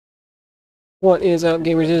What is up,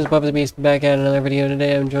 gamers? This is Papa the Beast back at another video.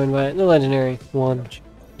 Today I'm joined by the legendary one,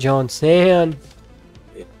 John San.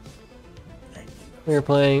 We're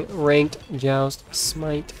playing Ranked Joust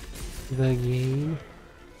Smite, the game.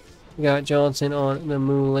 We got Johnson on the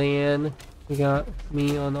Mulan. We got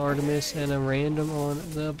me on Artemis and a random on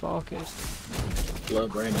the Bacchus.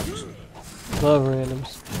 Love randoms. Love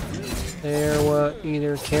randoms. They're what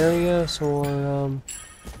either carry us or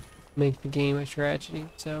make the game a tragedy.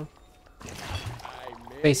 So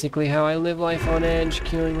basically how I live life on edge,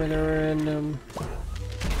 killing with a random.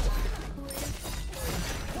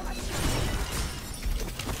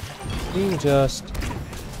 You just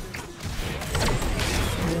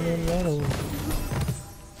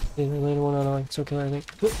later one on it's okay, I think.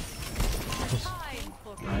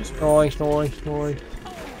 Nice. Nice.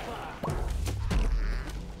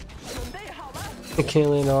 I can't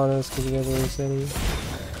land autos because you guys are resetting.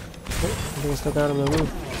 Oh, I think I still got him on the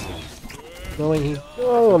move. No way,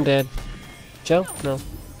 oh, I'm dead. Joe? No.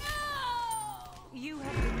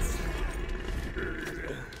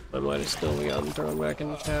 I might have still gotten thrown back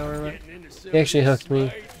in the tower, but he actually hooked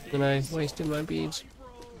me, and I wasted my beads.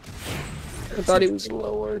 I thought he was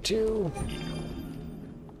lower too.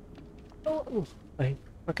 Oh, I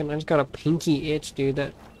just got a pinky itch, dude.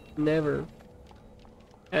 That never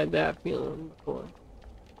had that feeling before.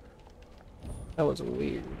 That was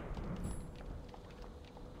weird.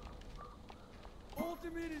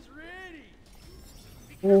 Ultimate is ready.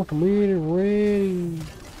 Ultimate is ready.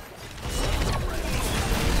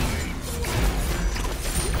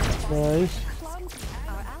 Nice.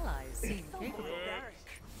 Our allies seem capable.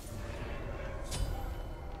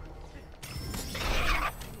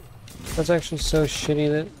 That's actually so shitty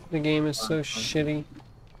that the game is so shitty.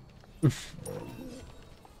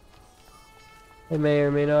 I may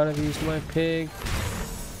or may not have used my pig.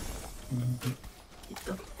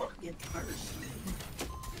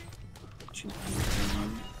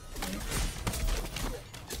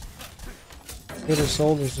 The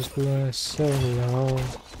soldiers just so low.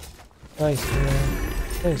 Nice, man.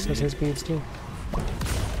 Nice, that's his beads too.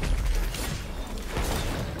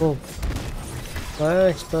 Cool.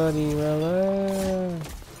 Relax, buddy, relax.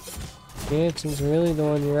 Janssen's really the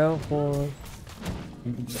one you're out for.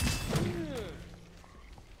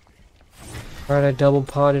 Alright, I double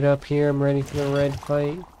potted up here. I'm ready for the red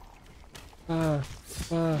fight.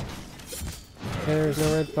 There's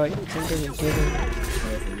no red fight. Something's giving.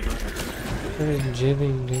 Something's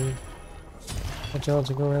jibbing, dude. Let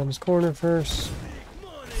Johnson go around this corner first.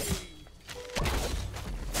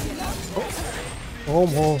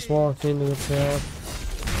 Almost walked into the trap.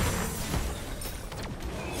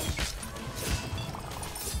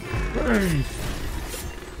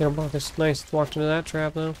 Get him off this. Nice. Walked into that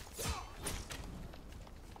trap though.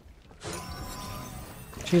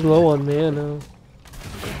 She's low on mana.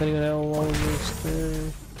 Depending on how long this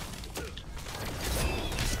there.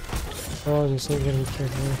 Oh, I was just saying, getting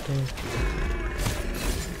careful right there.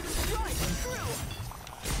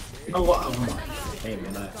 Oh, wow. Hey,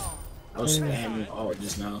 man, I was spamming all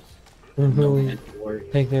just now. No man to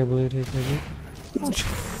work. Take their blue, take their blue.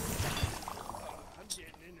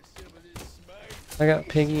 I got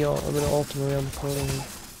Piggy all. I'm gonna ult him around the corner.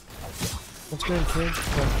 What's going on, kid?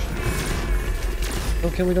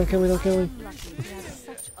 Don't kill me, don't kill me, don't kill me.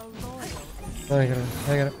 Oh, I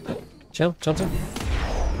got it. Chill, Johnson.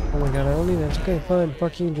 Oh my god, I don't need that. It's okay, fine.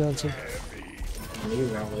 Fuck you, Johnson.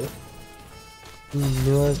 You around live?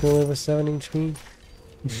 Knew I was gonna live with 7 HP.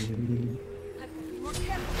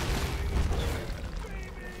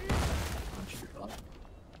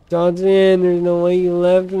 Johnson, there's no way you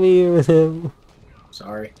left me with him.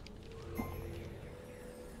 Sorry.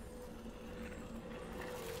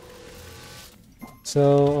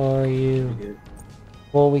 So are you.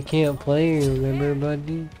 Well, we can't play, remember,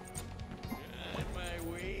 buddy?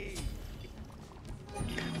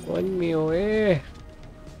 One me away.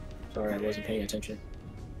 Sorry, I wasn't paying attention.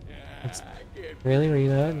 Really? Were you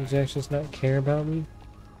not? Did you actually just not care about me?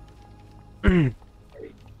 I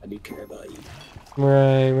do care about you.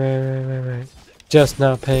 Right. Just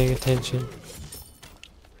not paying attention.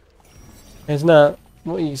 It's not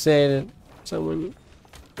what you say to someone you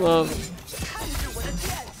love.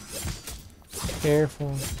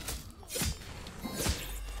 Careful.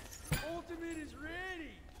 Ultimate is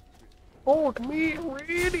ready. Ultimate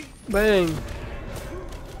ready. Bang.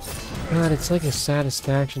 God, it's like a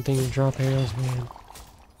satisfaction thing to drop arrows, man.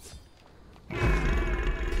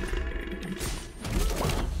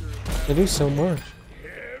 They do so much.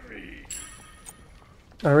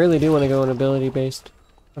 I really do want to go on ability based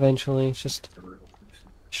eventually. It's just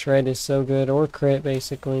Shred is so good, or crit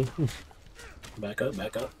basically. Back up,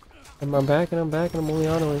 back up. I'm back and I'm back and I'm only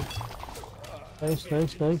autoing. Nice,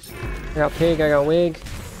 nice, nice. I got pig, I got wig.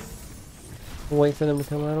 We'll wait for them to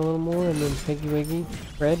come out a little more and then piggy wiggy.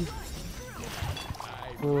 Red.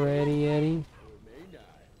 Ready, Eddie.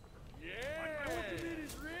 Ultimate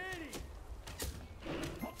is ready.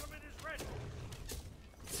 Ultimate is ready.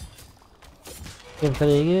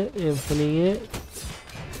 Infinite it, infinite it.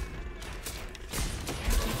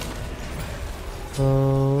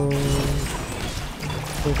 Oh.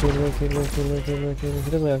 Wicked, wicked, wicked, wicked, wicked.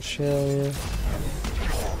 He doesn't have shell, yeah.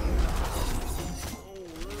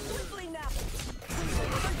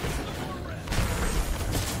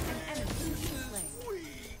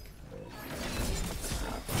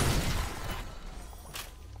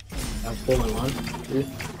 I'm pulling one. Two.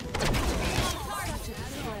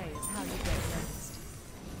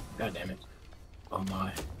 God damn it. Oh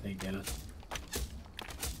my. Thank God.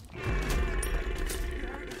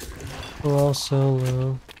 We're all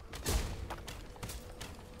solo.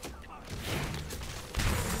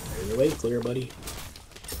 There's the way clear, buddy.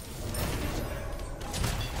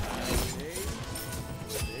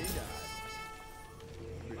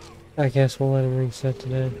 I guess we'll let him reset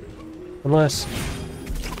today. Unless...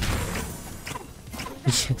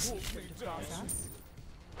 This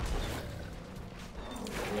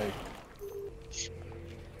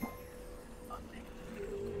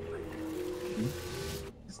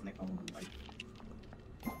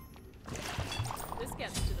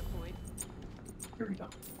gets to the point. Here we go.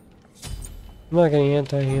 I'm not getting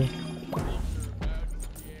anti-heal.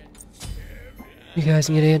 You guys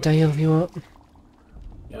can get anti-heal if you want.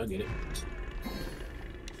 Yeah, I'll get it.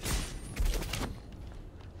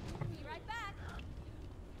 Be right back.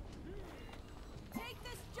 Take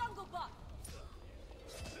this jungle buff.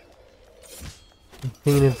 I'm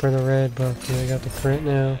fiending for the red buff. Yeah, I got the crit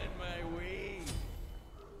now.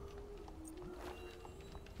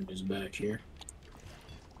 I'm just back here.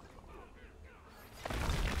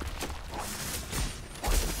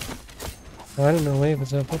 Oh, I didn't know wave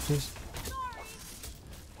was up. Whoopsies.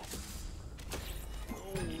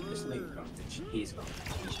 This nigga gone. He's gone.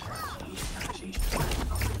 She's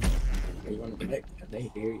you want to connect?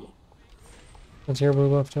 They hear you. Let's hear blue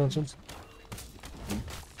buff, Johnson.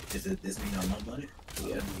 Is it this mean I'm not buddy?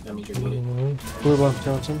 Yeah, that means you're good. Blue buff,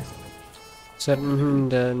 Johnson. Said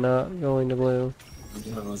to not going to blue.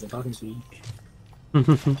 I wasn't talking to you.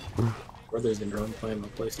 Brother's in drone playing on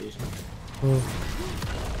PlayStation. Oh.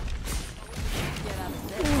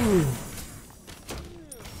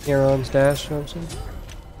 Aaron's dash, Johnson.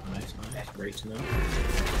 Nice, nice. Great to know.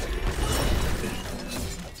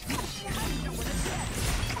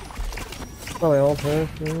 Probably all turf.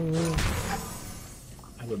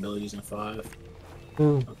 I have abilities in 5.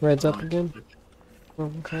 Ooh, red's up again.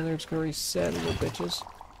 Oh, okay, they're just gonna reset, little bitches.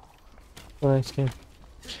 Nice game.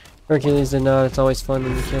 Hercules did not. It's always fun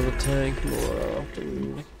when you kill the tank more often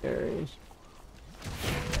than the carries.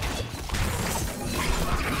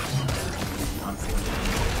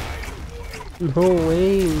 No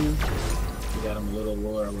way. You got him a little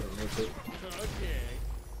lower. I would have looked it.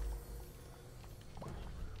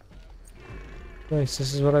 Nice,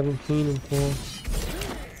 this is what I've been cleaning for.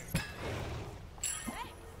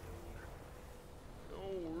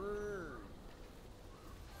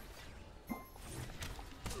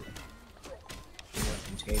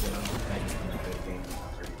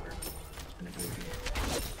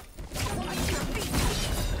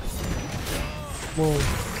 Whoa.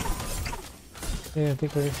 Yeah, I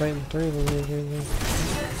think we're fighting 3 of them here.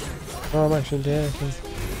 Oh, I'm actually dead, I think.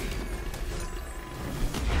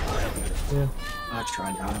 Yeah. I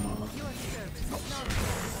tried to him off.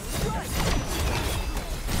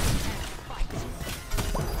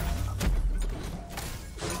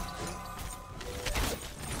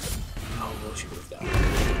 Oh, well, she would have died.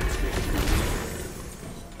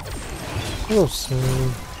 Oh, so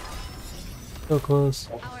close.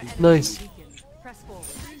 Nice. Press forward.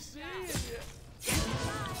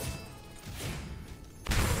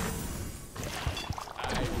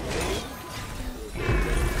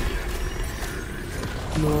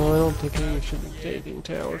 No, I don't think you should be taking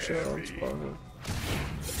tower shots, Bonnie.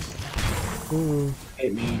 Ooh.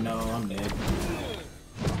 Hit me, no, I'm dead.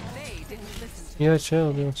 They didn't listen to Yeah,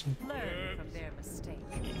 chill, Johnson. learn from their mistake.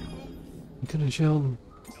 You could have chilled him.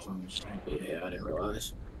 Yeah, I didn't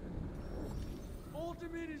realize.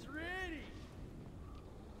 Ultimate is ready.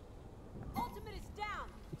 Ultimate is down.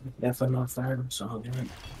 Definitely not fired, so I'll get it.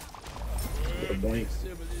 With a blink.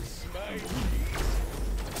 Some of this Smite.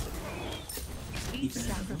 Each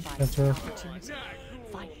sacrifice That's an right. opportunity.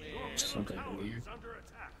 Fight. Something weird. Under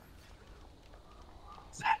attack.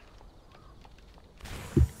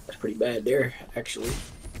 That's pretty bad there, actually.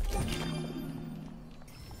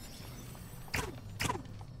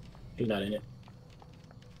 He's not in it.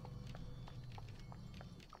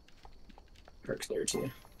 Perk's there too.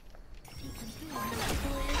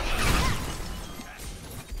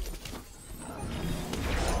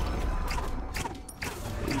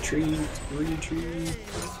 Retreat, retreat.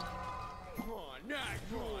 Oh, not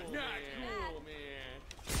cool, man.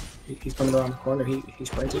 He's coming around the corner. He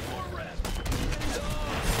sprinted. On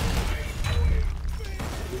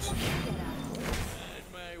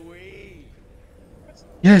my way.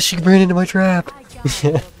 Yeah, she ran into my trap. I guide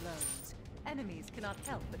your blows. Enemies cannot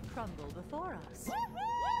help but crumble before us. On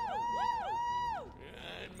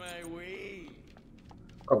my way.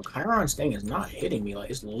 Bro, Chiron's thing is not hitting me. Like,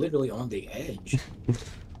 it's literally on the edge.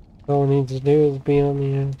 All we need to do is be on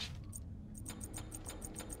the edge.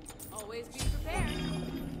 Always be prepared.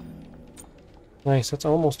 Nice, that's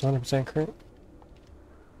almost 100% crit.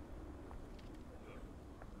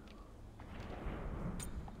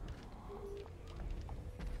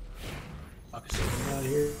 Fuck, is something out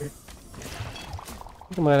here? I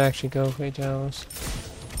think I might actually go for Joust.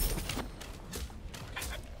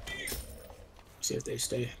 See if they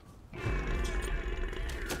stay.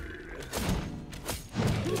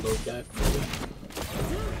 They both got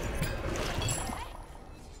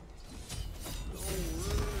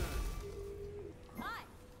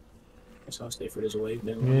guess I'll stay for this wave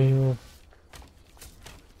then. Yeah.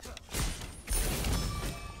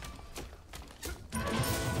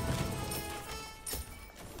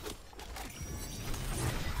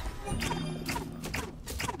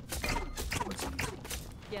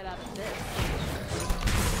 Get out of this.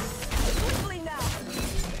 Quickly now.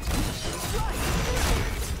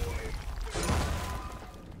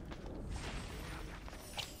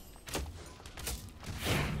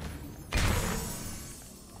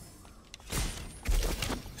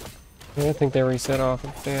 Yeah, I think they reset off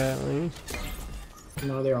of that at least.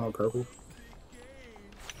 No, they're on purple.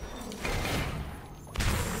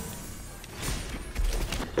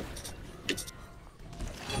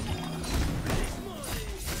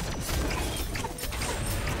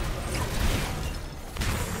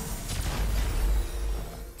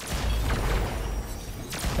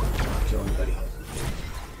 Kill anybody.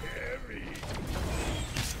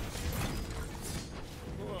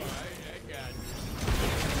 Boy, I got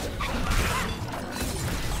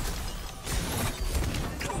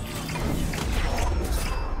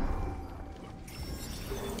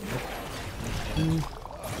you.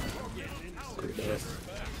 Pretty bad.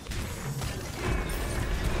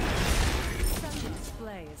 Some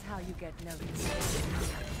display is how you get noticed.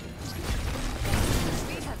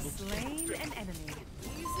 We have slain an enemy.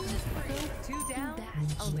 Two down,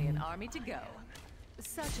 only an army to go.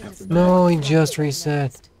 Such a display No, he of just love reset.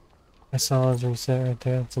 next. I saw his reset right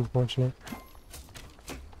there. That's unfortunate.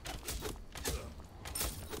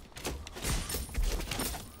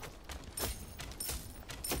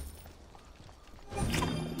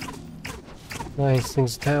 Nice,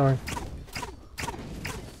 thing's a tower.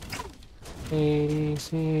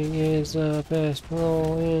 ADC is the best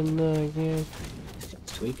role in the game.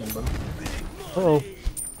 It's tweaking, bro. Uh-oh.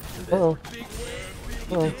 Uh-oh.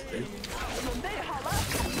 Uh-oh.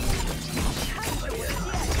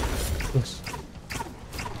 Yes.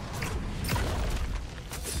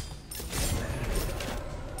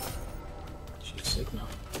 She's sick now.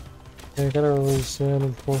 I gotta reset,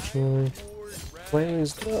 unfortunately.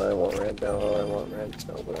 Please, no, I want red, no, I want red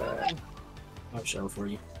so bad. I'll show for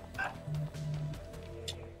you.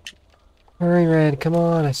 Hurry, red, come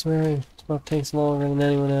on, I swear this stuff takes longer than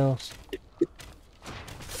anyone else.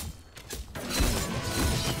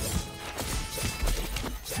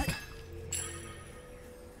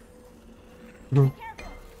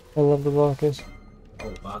 I love the blockers.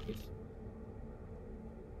 Oh, Bacchus.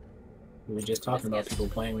 We were just talking about people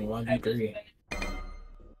playing 1v3.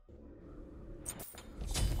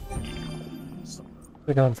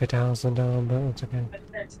 We're going for 1,000 down, but it's okay.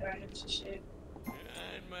 On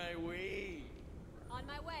my way. On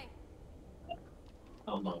my way.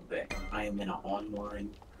 Oh no, but I am in an online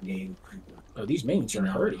game. Oh, these mains are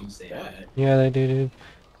hurting bad. Yeah, they do, dude.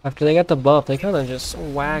 After they got the buff, they kind of just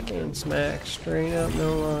whack and smack straight up,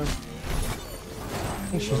 no lie. I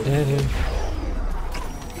think she's dead here.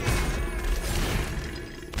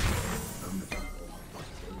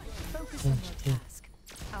 Focus on your task.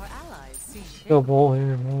 Our allies seem Go bull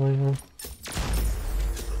here, really.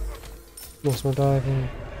 Unless we're diving.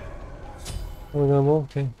 Are we going bull?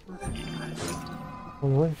 Okay.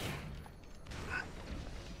 On the way.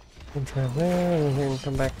 We'll try there, and then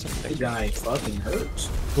come back to the This next. guy fucking hurts.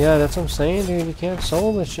 Yeah, that's what I'm saying, dude. You can't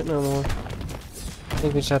solo this shit no more. I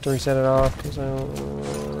think we just have to reset it off, because I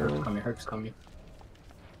don't... perk's coming.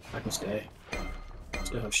 I can stay.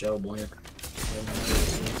 Still have shell blank.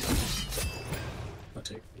 I'll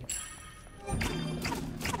take it.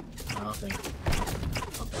 I don't think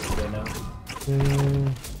they know.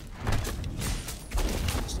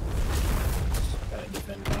 Gotta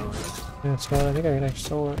defend power. Yeah, it's fine. I think I can actually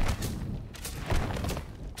stole it.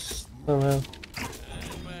 Somehow.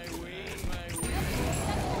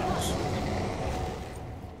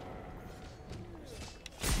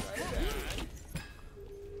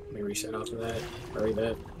 Let me reset after that. Hurry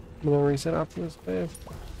that. I'm gonna reset after this wave.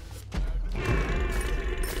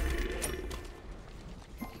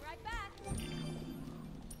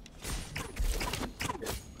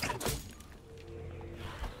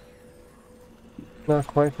 Not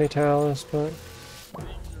quite Fatalis, but...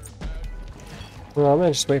 Well, I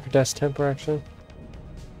might just wait for Death's Temper, actually.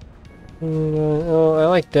 Oh, I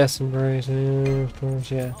like Death's Embrace, yeah, of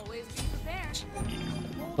course, yeah.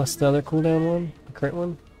 Plus the other cooldown one? The crit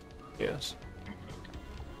one? Yes.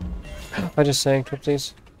 I just sang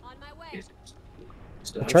Twipsies.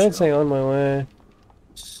 I tried saying on my way.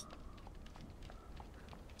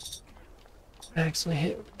 I actually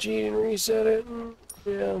hit G and reset it. And,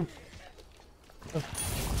 yeah.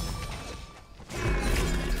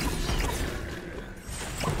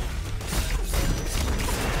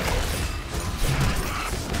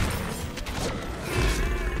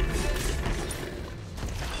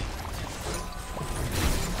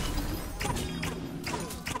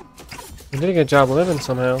 I did a good job living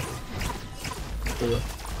somehow. Should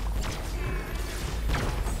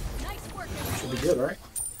be good, right?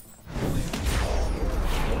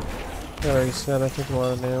 I already said I took a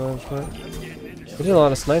lot of damage, but we did a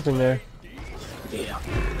lot of sniping there. Yeah.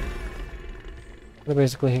 I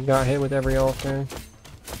basically got hit with every ult there.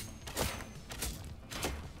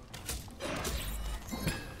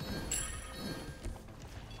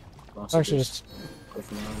 Actually, just go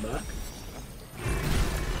from around back.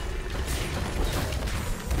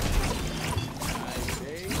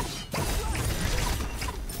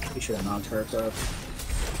 He should have non-turret up.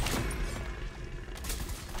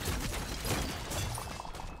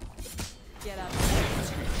 Get up.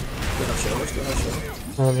 Still have shell, still have shell.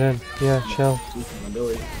 oh man, yeah, shell.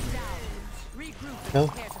 Ability. Shell.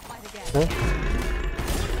 Shell.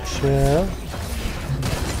 Shell.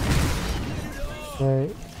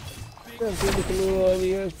 Right. I'm thinking the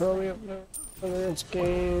idea is probably up there for the next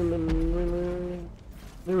game and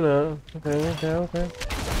maybe not. Okay.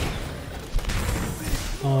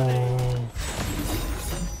 Oh.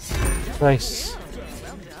 Nice.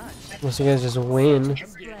 Unless you guys just win.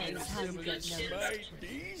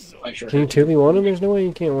 Can you 2v1 him? There's no way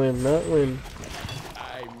you can't win. Not win.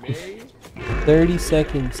 30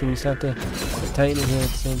 seconds and you just have to tighten it here at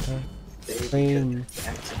the same time. Trade and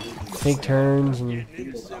take turns and...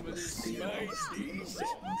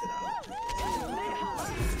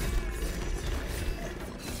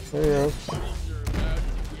 There we go.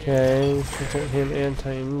 Okay, protect him and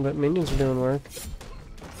Titan, but minions are doing work.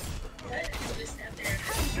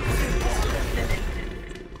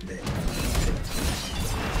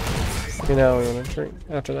 Okay, now we're gonna drink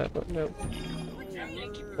after that, but no.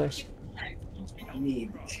 Nice.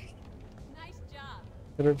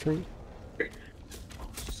 Better drink.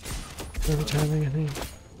 Every timing, I think.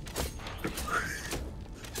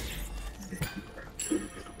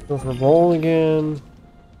 Go for bowl again.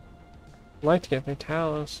 I'd like to get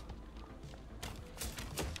Fatalis.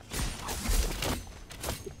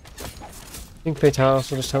 I think Fatalis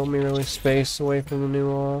will just help me really space away from the new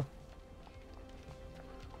wall.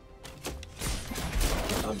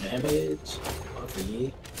 Damage. For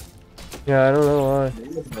you. Yeah, I don't know why.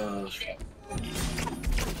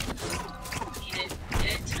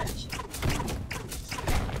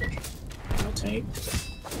 No tank.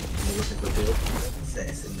 I'm looking for build.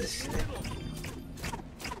 Assassin this shit.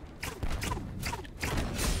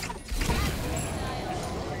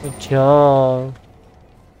 Good job.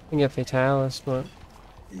 I can get Fatalis, but...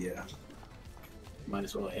 Yeah. Might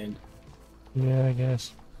as well end. Yeah, I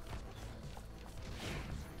guess.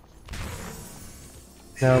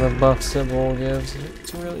 Now the buffs that Bull gives,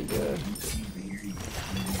 it's really good.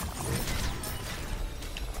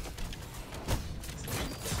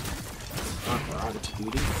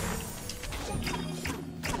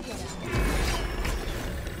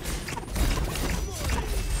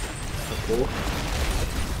 Cool.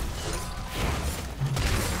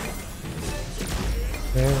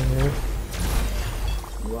 There.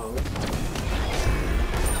 Wow.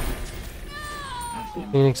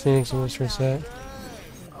 Phoenix, let's reset.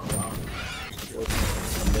 Oh wow.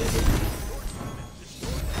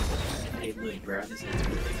 Hey, look, bro. This is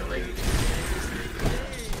really great.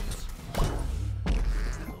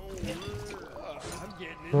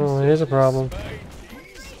 Oh, it is a problem.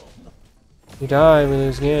 You die, we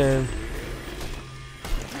lose again.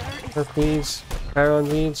 Perk beads, Chiron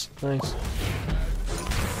beads, nice.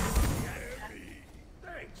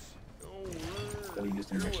 Well, you just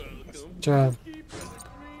didn't actually. Good job. Keeping the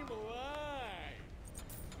dream alive.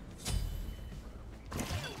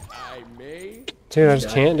 I may. Dude, I just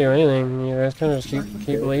can't do anything. You guys kind of just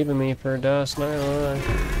keep leaving me for dust, not gonna lie.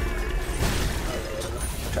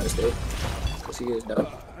 Try to stay. Let's see you guys done.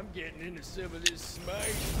 I'm getting into some of this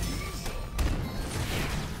Smite.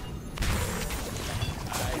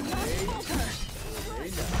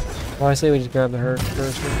 Well, I say we just grab the hurt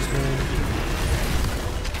first.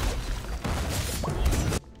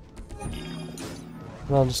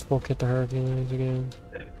 And I'll just full kit the Hercules again.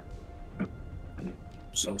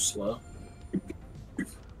 So slow.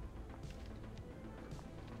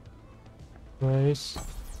 Nice.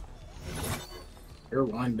 You're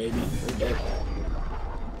one, baby. You're dead.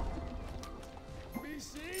 Be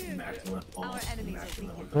seeing Back to left ball. Our enemies Back are to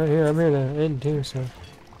left. weakened. Right here, I'm here to end too, so.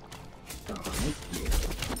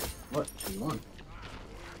 What? You won.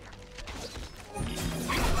 I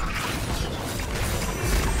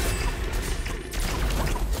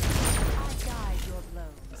guide your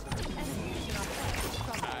blows. Enemies do not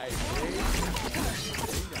from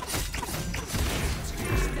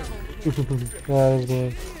That is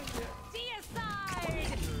good.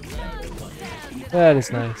 Deicide! That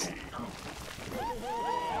is nice.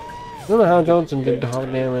 I don't know how Johnson did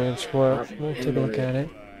dog damage, but we'll take a look at it.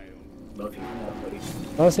 Love you. Come on, buddy.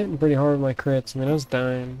 I was hitting pretty hard with my crits, and then I was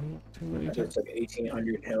dying. Too many I took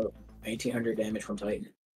 1800 health, 1800 damage from Titan.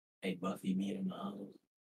 Hey, Buffy, me and him.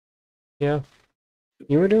 Yeah.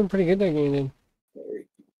 You were doing pretty good that game, dude.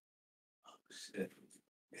 Oh, shit.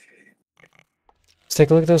 Let's take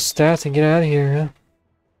a look at those stats and get out of here, huh?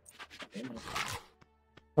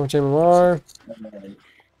 How much MMR?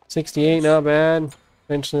 68, not bad.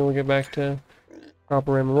 Eventually we'll get back to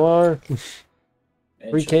proper MMR.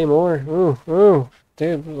 3k more. Ooh, ooh.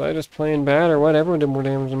 Dude, was I just playing bad or what? Everyone did more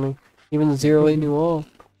damage than me. Even the 0-8 new wall.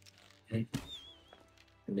 And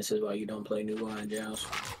this is why you don't play New Line, Joust.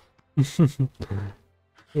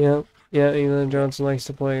 Yeah, yeah, even though Johnson likes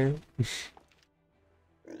to play her.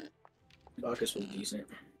 Bacchus was decent.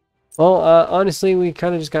 Well, honestly, we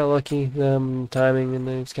kind of just got lucky, timing, and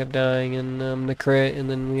then he just kept dying, and the crit, and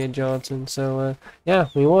then we had Johnson. So, yeah,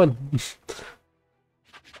 we won.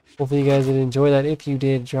 Hopefully you guys did enjoy that. If you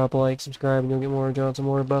did, drop a like, subscribe, and you'll get more Johnson,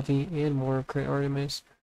 more Buffy, and more crit Artemis.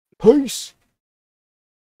 Peace!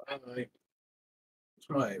 Bye. It's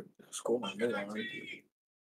my school. I'm really hungry.